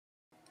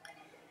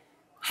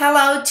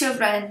Hello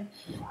children,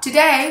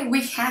 today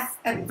we have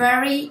a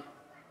very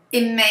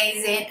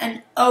amazing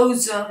and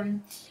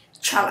awesome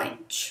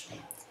challenge.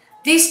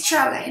 This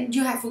challenge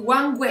you have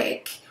 1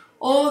 week,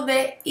 all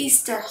the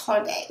Easter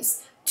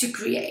holidays to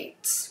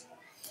create.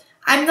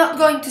 I'm not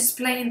going to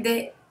explain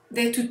the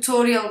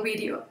tutorial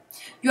video.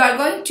 You are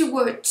going to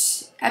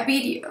watch a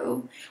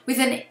video with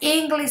an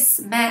English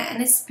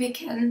man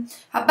speaking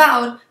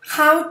about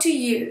how to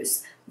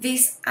use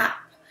this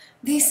app.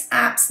 This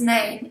app's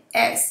name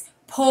is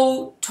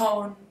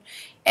Powtoon.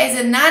 It's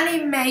an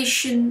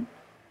animation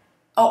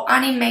or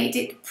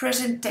animated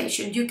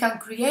presentation. You can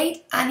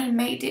create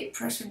animated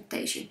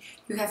presentation.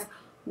 You have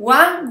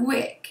 1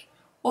 week,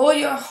 all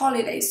your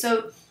holidays,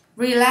 so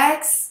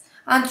relax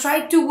and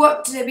try to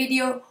watch the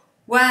video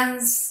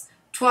once,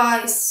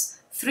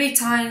 twice, 3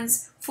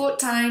 times, 4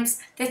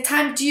 times, the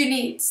time you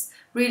need.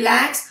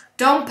 Relax,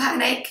 don't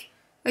panic,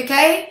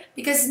 okay?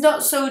 Because it's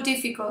not so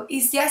difficult.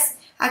 It's just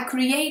a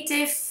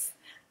creative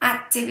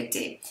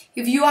activity.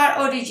 If you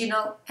are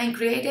original and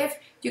creative,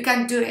 you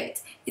can do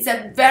it. It's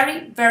a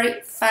very, very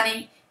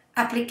funny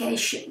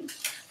application.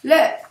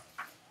 Look,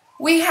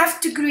 we have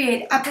to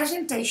create a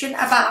presentation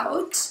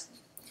about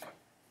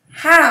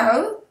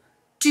how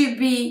to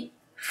be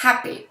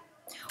happy.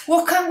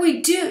 What can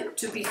we do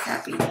to be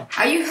happy?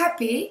 Are you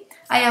happy?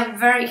 I am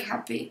very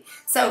happy.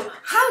 So,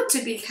 how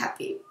to be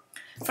happy?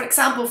 For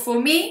example, for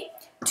me,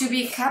 to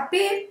be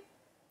happy,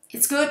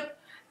 it's good.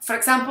 For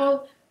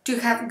example, to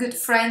have good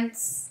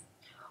friends,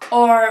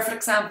 or for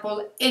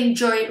example,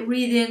 enjoy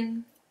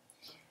reading,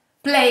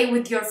 play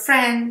with your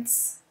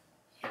friends,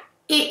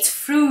 eat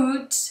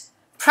fruit,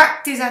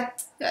 practice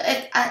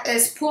at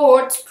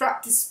sports,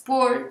 practice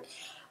sport,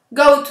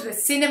 go to the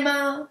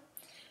cinema,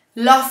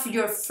 love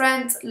your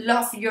friends,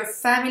 love your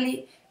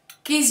family,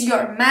 kiss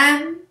your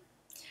mom.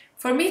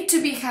 For me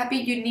to be happy,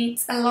 you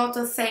need a lot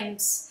of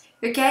things,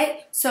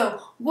 okay?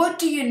 So, what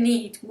do you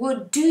need?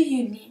 What do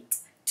you need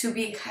to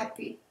be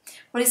happy?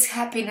 What is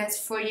happiness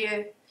for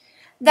you?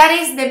 That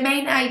is the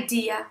main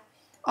idea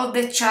of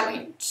the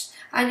challenge.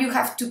 And you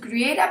have to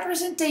create a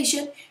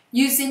presentation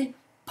using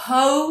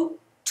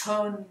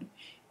Powtoon.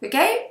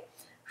 Okay?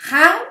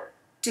 How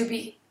to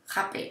be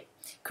happy.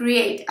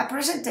 Create a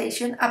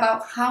presentation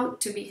about how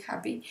to be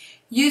happy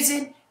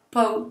using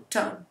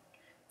Powtoon.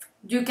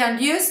 You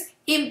can use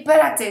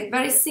imperative,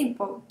 very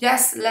simple.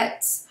 Just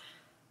let's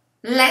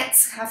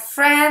have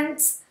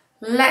friends,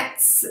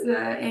 let's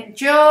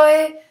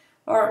enjoy,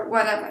 or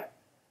whatever.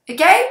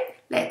 Okay?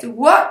 Let's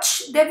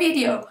watch the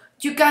video.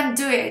 You can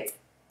do it.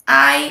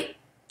 I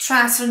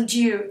trust on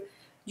you.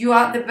 You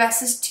are the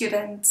best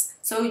students,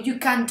 so you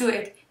can do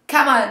it.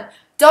 Come on,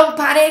 don't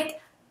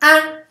panic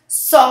and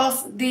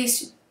solve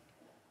this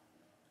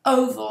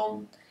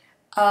oval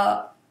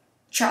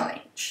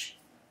challenge.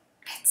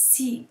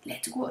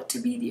 Let's watch the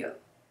video.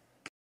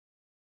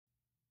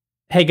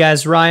 Hey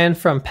guys, Ryan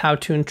from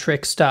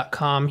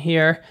PowtoonTricks.com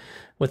here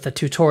with a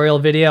tutorial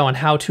video on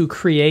how to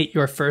create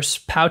your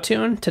first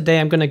Powtoon. Today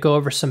I'm going to go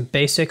over some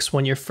basics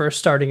when you're first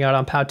starting out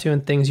on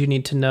Powtoon, things you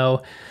need to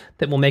know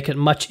that will make it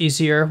much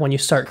easier when you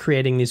start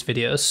creating these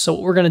videos. So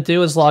what we're going to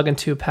do is log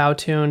into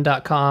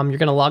Powtoon.com. You're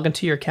going to log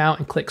into your account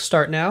and click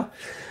Start Now,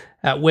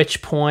 at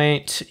which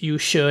point you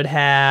should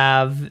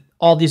have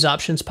all these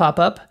options pop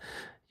up.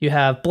 You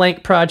have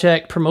blank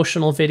project,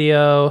 promotional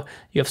video,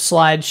 you have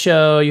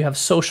slideshow, you have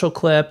social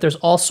clip. There's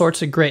all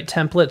sorts of great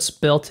templates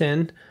built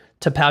in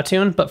to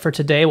Powtoon, but for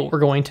today what we're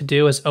going to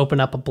do is open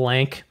up a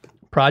blank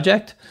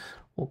project.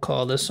 We'll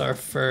call this our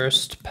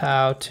first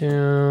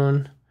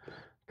Powtoon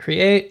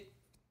create.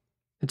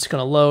 It's going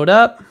to load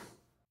up.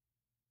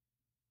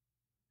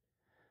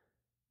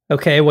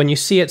 Okay, when you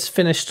see it's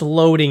finished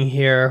loading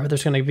here,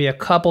 there's going to be a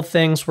couple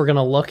things we're going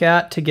to look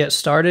at to get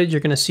started.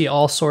 You're going to see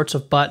all sorts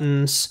of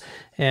buttons,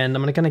 and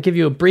I'm going to give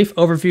you a brief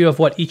overview of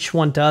what each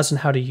one does and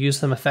how to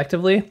use them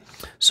effectively.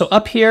 So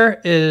up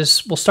here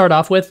is, we'll start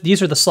off with,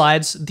 these are the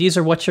slides. These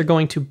are what you're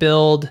going to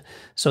build.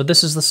 So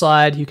this is the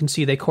slide. You can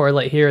see they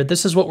correlate here.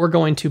 This is what we're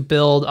going to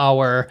build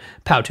our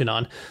Powtoon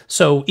on.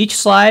 So each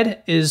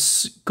slide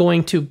is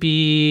going to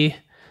be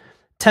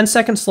 10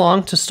 seconds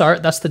long to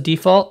start. That's the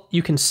default.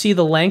 You can see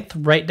the length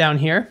right down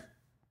here.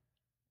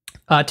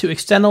 To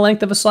extend the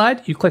length of a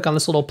slide, you click on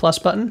this little plus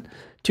button.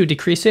 To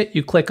decrease it,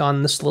 you click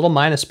on this little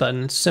minus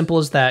button. It's simple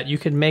as that. You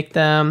can make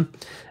them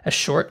as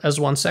short as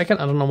 1 second.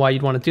 I don't know why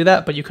you'd want to do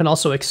that, but you can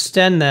also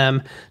extend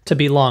them to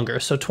be longer,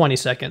 so 20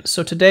 seconds.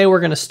 So today we're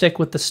going to stick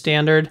with the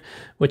standard,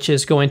 which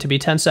is going to be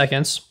 10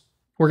 seconds.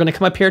 We're going to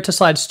come up here to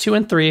slides 2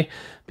 and 3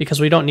 because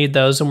we don't need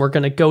those, and we're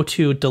going to go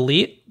to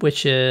delete,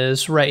 which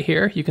is right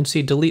here. You can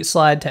see delete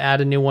slide to add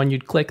a new one.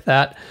 You'd click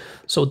that.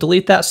 So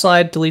delete that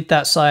slide, delete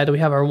that slide. We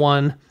have our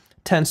 1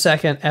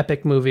 10-second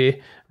epic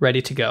movie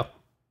ready to go.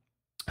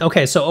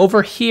 Okay, so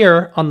over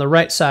here on the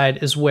right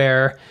side is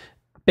where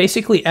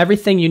basically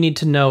everything you need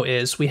to know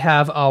is we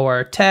have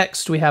our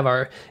text, we have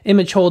our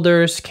image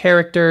holders,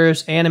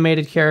 characters,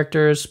 animated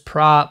characters,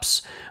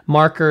 props,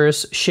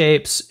 markers,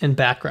 shapes, and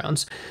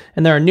backgrounds.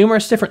 And there are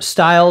numerous different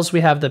styles.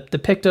 We have the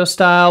picto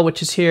style,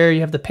 which is here.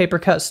 You have the paper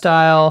cut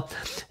style.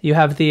 You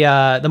have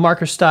the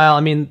marker style. I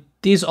mean,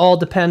 these all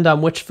depend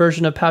on which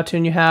version of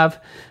Powtoon you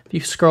have. If you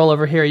scroll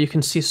over here, you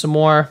can see some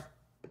more.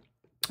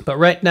 But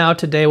right now,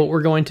 today, what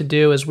we're going to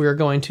do is we're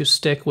going to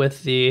stick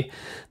with the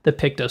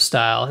picto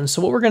style. And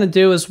so what we're going to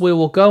do is we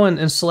will go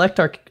and select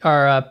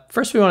our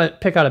first we want to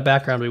pick out a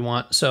background we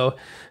want. So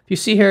if you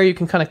see here, you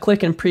can kind of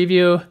click and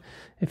preview.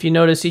 If you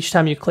notice, each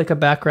time you click a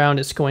background,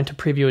 it's going to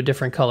preview a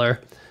different color.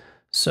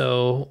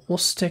 So we'll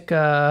stick,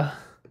 go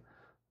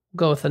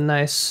with a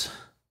nice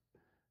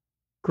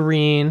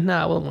green.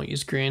 No, we won't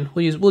use green.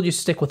 We'll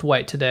just stick with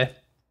white today.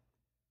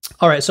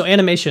 All right, so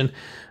animation.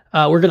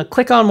 We're going to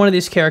click on one of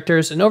these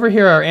characters, and over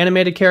here are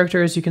animated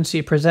characters. You can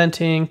see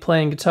presenting,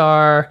 playing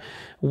guitar,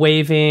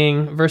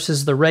 waving,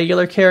 versus the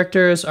regular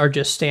characters are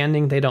just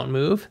standing, they don't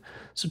move.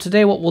 So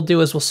today what we'll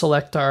do is we'll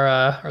select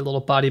our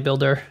little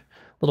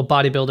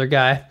bodybuilder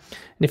guy.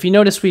 And if you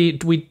notice,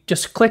 we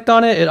just clicked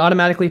on it, it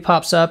automatically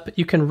pops up.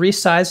 You can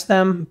resize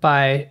them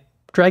by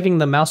dragging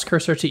the mouse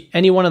cursor to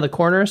any one of the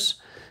corners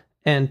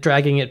and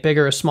dragging it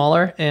bigger or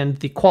smaller, and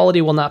the quality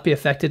will not be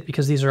affected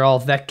because these are all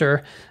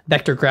vector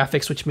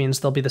graphics, which means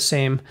they'll be the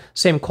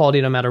same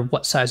quality no matter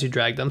what size you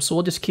drag them. So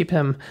we'll just keep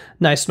him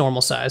nice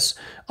normal size.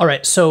 All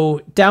right, so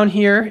down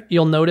here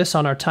you'll notice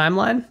on our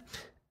timeline,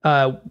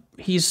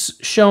 he's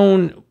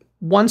shown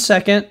 1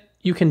 second.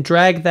 You can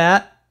drag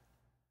that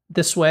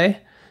this way,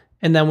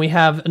 and then we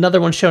have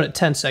another one shown at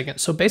 10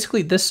 seconds. So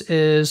basically this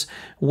is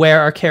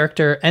where our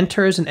character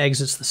enters and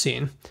exits the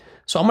scene.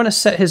 So I'm going to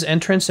set his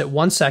entrance at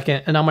 1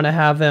 second, and I'm going to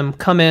have him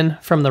come in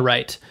from the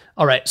right.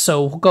 All right,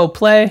 so we'll go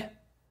play.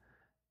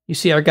 You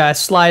see our guy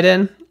slide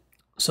in.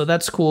 So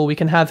that's cool. We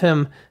can have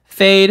him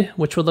fade,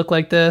 which would look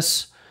like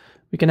this.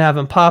 We can have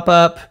him pop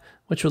up,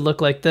 which would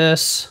look like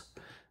this.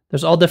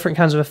 There's all different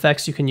kinds of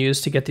effects you can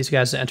use to get these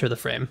guys to enter the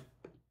frame.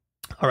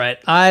 All right,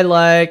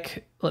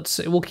 let's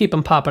see, we'll keep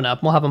him popping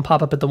up. We'll have him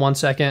pop up at the 1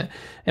 second,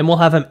 and we'll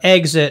have him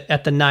exit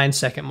at the 9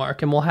 second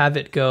mark, and we'll have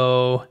it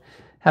go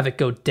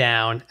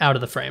down out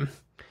of the frame.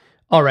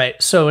 All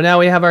right, so now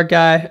we have our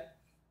guy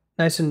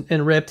nice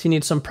and ripped. He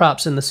needs some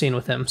props in the scene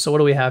with him. So what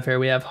do we have here?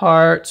 We have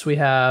hearts, we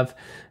have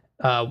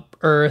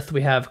earth,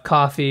 we have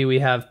coffee, we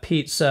have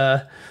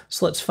pizza.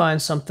 So let's find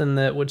something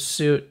that would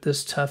suit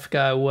this tough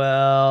guy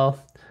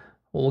well.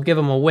 We'll give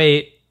him a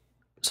weight.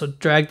 So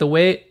drag the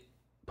weight,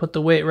 put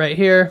the weight right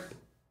here.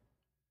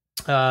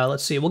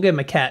 Let's see, we'll give him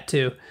a cat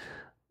too.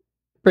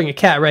 Bring a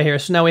cat right here.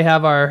 So now we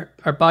have our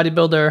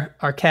bodybuilder,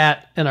 our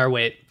cat, and our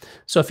weight.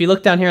 So if you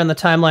look down here on the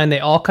timeline, they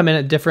all come in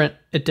at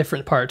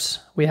different parts.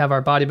 We have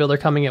our bodybuilder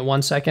coming at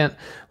 1 second.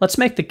 Let's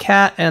make the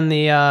cat and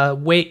the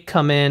weight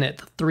come in at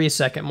the 3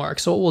 second mark.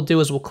 So what we'll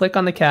do is we'll click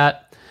on the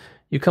cat.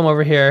 You come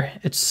over here.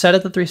 It's set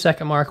at the 3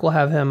 second mark. We'll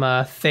have him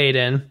fade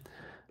in.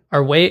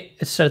 Our weight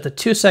is set at the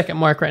 2 second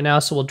mark right now,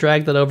 so we'll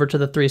drag that over to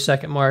the 3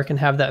 second mark and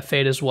have that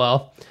fade as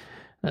well.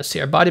 Let's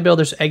see, our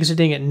bodybuilder's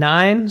exiting at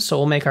 9, so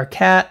we'll make our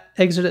cat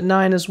exit at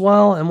 9 as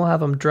well, and we'll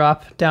have him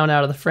drop down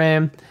out of the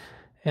frame.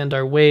 And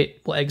our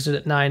weight will exit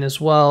at 9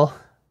 as well,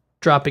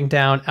 dropping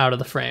down out of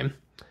the frame.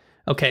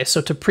 Okay,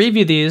 so to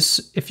preview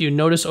these, if you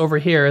notice over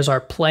here is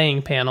our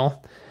playing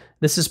panel.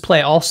 This is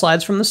play all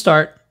slides from the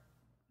start.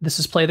 This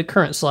is play the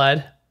current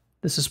slide.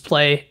 This is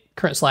play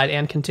current slide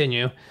and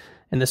continue.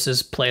 And this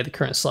is play the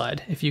current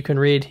slide. If you can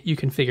read, you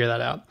can figure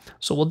that out.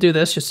 So we'll do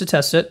this just to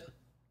test it.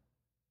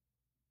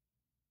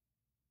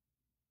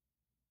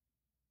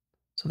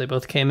 So they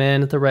both came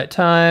in at the right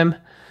time.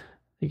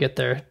 You get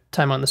their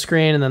time on the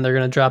screen, and then they're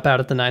going to drop out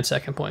at the 9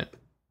 second point.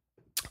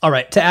 All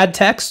right, to add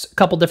text, a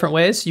couple different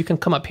ways. You can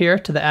come up here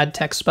to the Add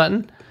Text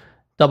button,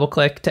 double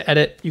click to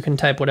edit. You can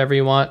type whatever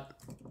you want.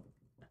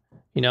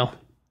 You know,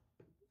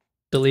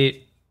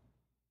 delete.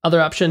 Other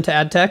option to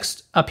add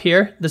text up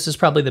here. This is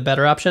probably the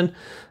better option.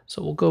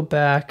 So we'll go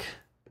back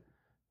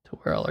to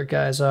where all our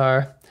guys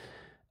are.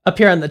 Up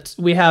here on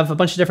we have a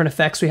bunch of different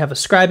effects. We have a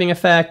scribing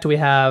effect. We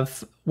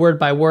have word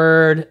by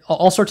word,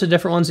 all sorts of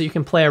different ones that you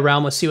can play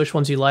around with, see which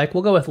ones you like.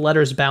 We'll go with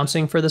letters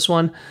bouncing for this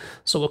one.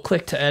 So we'll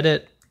click to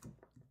edit.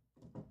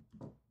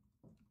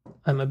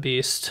 I'm a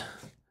beast.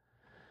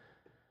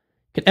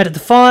 You can edit the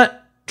font,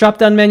 drop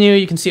down menu.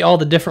 You can see all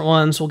the different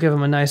ones. We'll give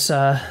them a nice,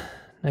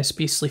 nice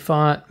beastly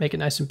font, make it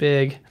nice and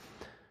big.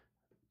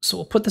 So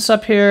we'll put this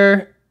up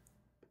here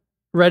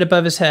right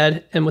above his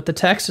head, and with the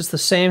text, it's the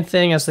same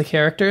thing as the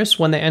characters.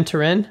 When they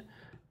enter in,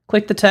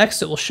 click the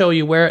text, it will show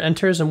you where it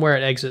enters and where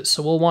it exits.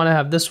 So we'll want to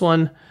have this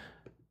one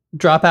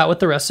drop out with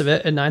the rest of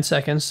it at 9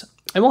 seconds,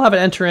 and we'll have it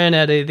enter in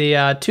at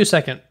the 2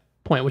 second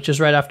point, which is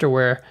right after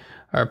where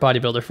our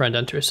bodybuilder friend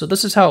enters. So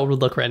this is how it would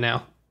look right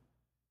now.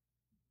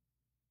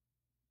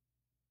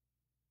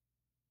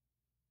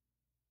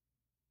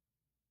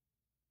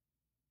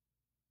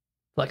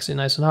 Flexing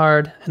nice and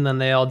hard, and then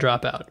they all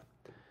drop out.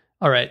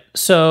 All right,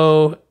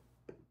 so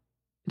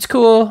it's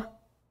cool.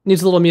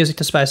 Needs a little music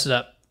to spice it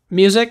up.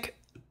 Music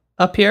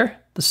up here.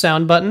 the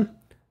sound button.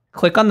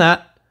 Click on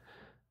that.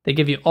 They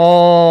give you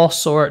all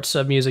sorts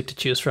of music to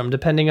choose from.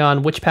 Depending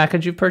on which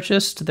package you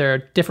purchased, there are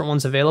different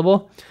ones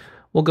available.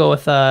 We'll go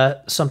with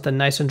something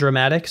nice and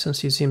dramatic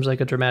since he seems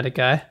like a dramatic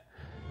guy.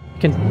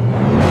 You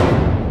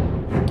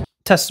can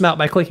test them out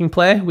by clicking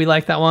play. We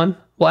like that one.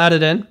 We'll add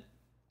it in.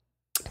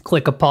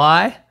 Click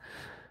apply.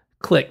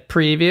 Click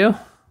preview.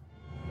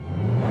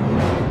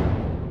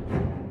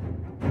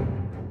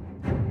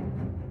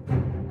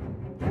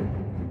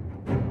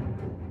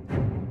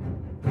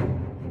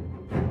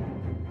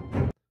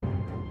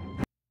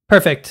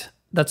 Perfect.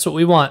 That's what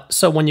we want.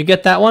 So when you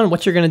get that one,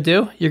 what you're going to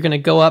do, you're going to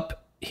go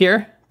up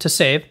here to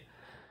save.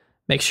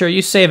 Make sure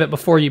you save it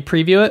before you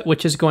preview it,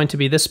 which is going to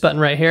be this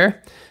button right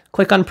here.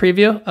 Click on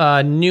preview.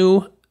 A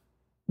new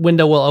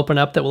window will open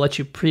up that will let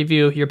you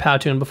preview your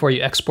Powtoon before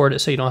you export it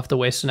so you don't have to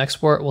waste an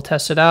export. We'll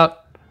test it out.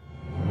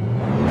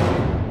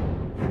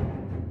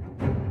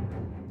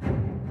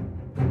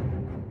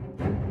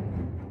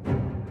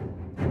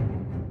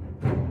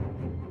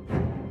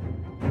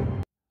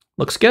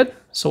 Looks good.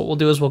 So what we'll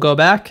do is we'll go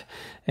back,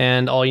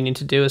 and all you need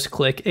to do is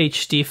click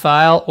HD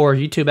file or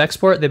YouTube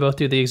export. They both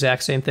do the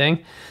exact same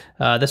thing.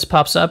 This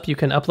pops up. You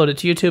can upload it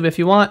to YouTube if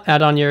you want,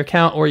 add on your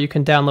account, or you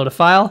can download a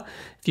file.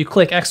 If you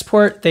click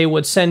export, they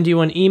would send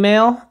you an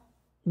email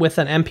with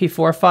an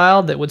MP4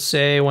 file that would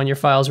say when your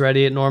file's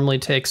ready. It normally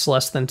takes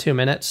less than 2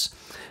 minutes.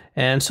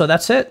 And so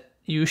that's it.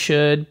 You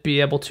should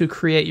be able to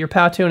create your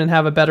Powtoon and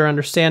have a better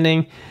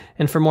understanding.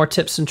 And for more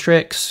tips and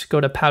tricks,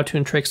 go to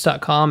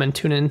powtoontricks.com and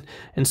tune in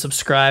and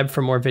subscribe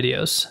for more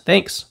videos.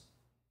 Thanks.